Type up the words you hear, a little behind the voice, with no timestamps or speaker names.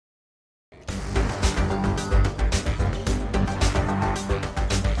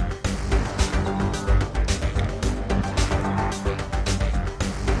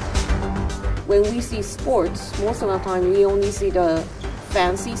when we see sports, most of the time we only see the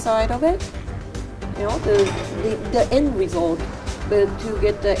fancy side of it, you know, the end result. But to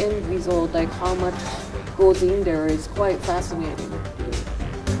get the end result, like how much goes in there, is quite fascinating.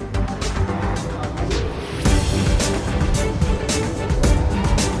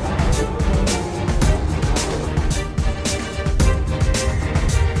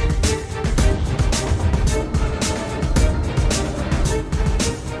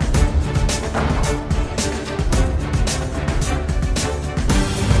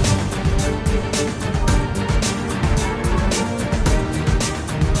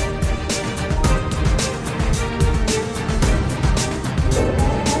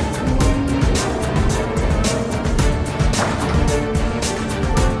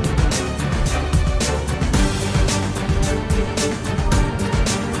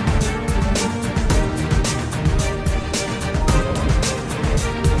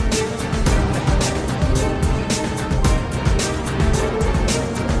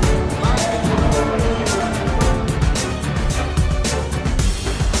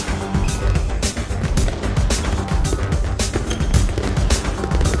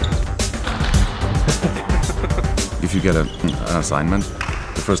 If you get an assignment,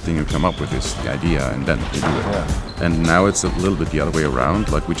 the first thing you come up with is the idea, and then you do it. Yeah. And now it's a little bit the other way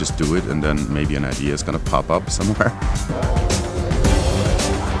around, like we just do it and then maybe an idea is gonna pop up somewhere.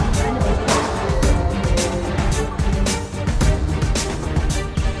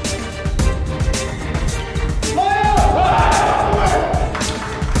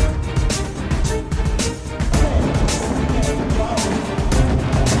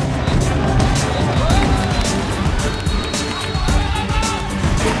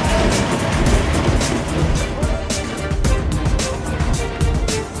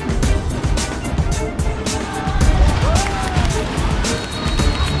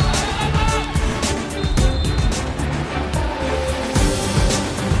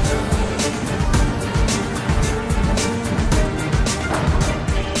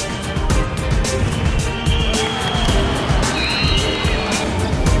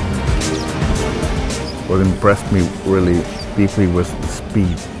 What impressed me really deeply was the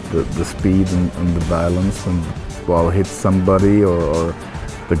speed, the speed and the balance when the ball hits somebody, or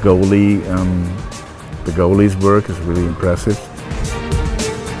the goalie. The goalie's work is really impressive.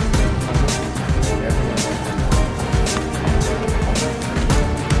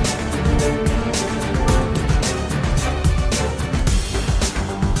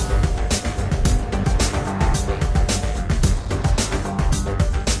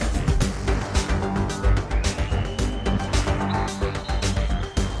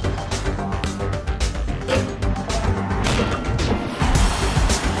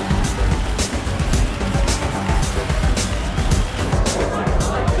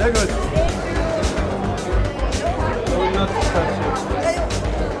 Sehr gut.